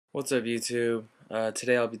What's up, YouTube?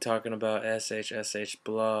 Today I'll be talking about SHSH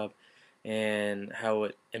Blob and how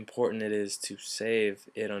important it is to save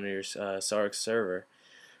it on your SARS server.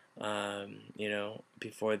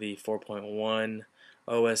 Before the 4.1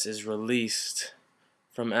 OS is released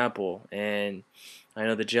from Apple, and I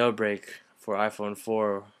know the jailbreak for iPhone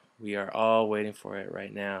 4. We are all waiting for it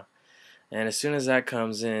right now, and as soon as that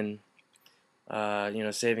comes in,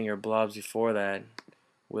 saving your blobs before that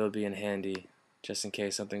will be in handy, just in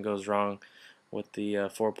case something goes wrong with the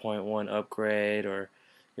 4.1 upgrade, or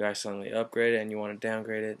you accidentally upgrade it and you want to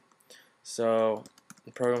downgrade it. So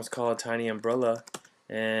the program is called Tiny Umbrella,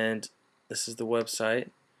 and this is the website.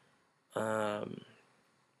 Um,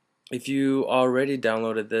 if you already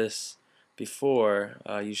downloaded this before,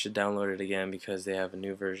 you should download it again because they have a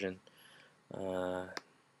new version. The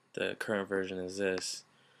current version is this.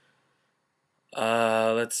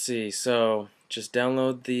 Let's see. So just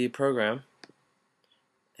download the program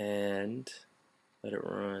and let it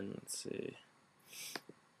run. Let's see.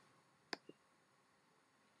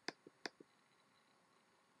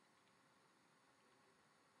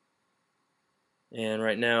 And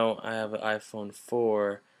right now I have an iPhone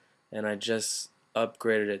 4 and I just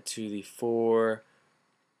upgraded it to the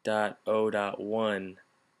 4.0.1.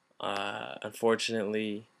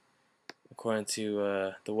 Unfortunately, according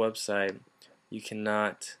to the website, you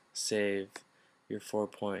cannot save your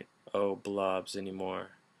 4.0 blobs anymore.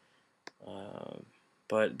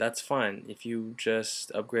 But that's fine. If you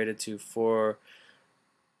just upgrade it to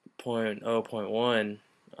 4.0.1,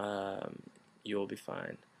 you'll be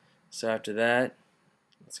fine. So after that,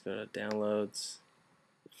 let's go to downloads,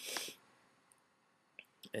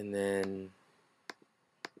 and then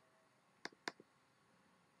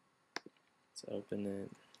let's open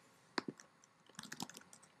it.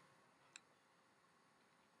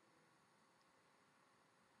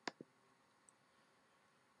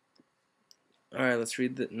 Alright, let's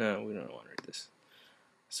read the. No, we don't want to read this.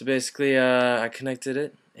 So basically, I connected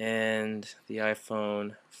it, and the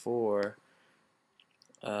iPhone 4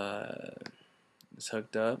 is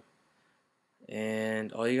hooked up.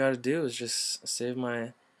 And all you gotta do is just save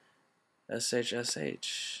my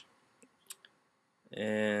SHSH.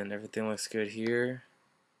 And everything looks good here.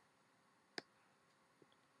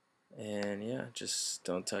 And yeah, just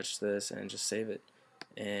don't touch this and just save it.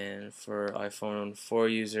 And for iPhone 4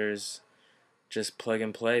 users, just plug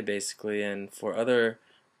and play basically. And for other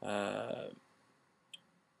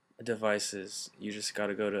devices, you just got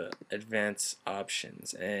to go to advanced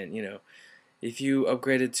options, and if you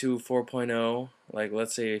upgraded to 4.0, like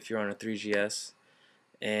let's say if you're on a 3GS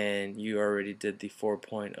and you already did the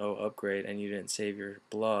 4.0 upgrade and you didn't save your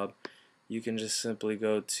blob, you can just simply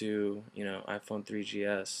go to iPhone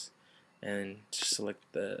 3GS and just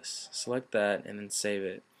select that and then save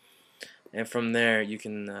it, and from there you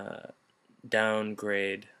can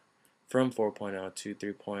downgrade from 4.0 to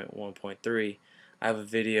 3.1.3. I have a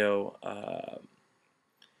video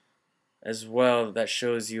as well that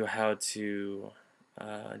shows you how to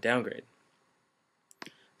downgrade.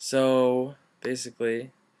 So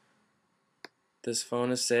basically, this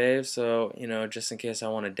phone is saved, so just in case I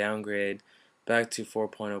want to downgrade back to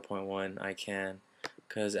 4.0.1, I can,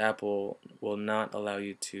 because Apple will not allow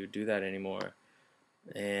you to do that anymore.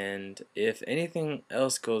 And if anything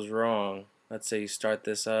else goes wrong, let's say you start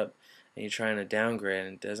this up and you're trying to downgrade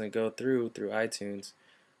and it doesn't go through iTunes,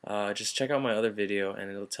 just check out my other video and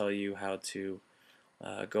it'll tell you how to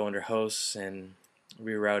go under hosts and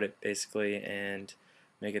reroute it basically and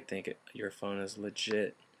make it think your phone is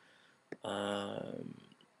legit.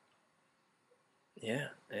 Yeah,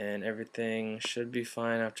 and everything should be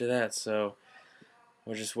fine after that. So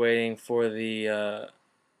we're just waiting for the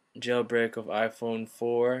jailbreak of iPhone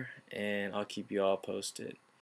 4, and I'll keep you all posted.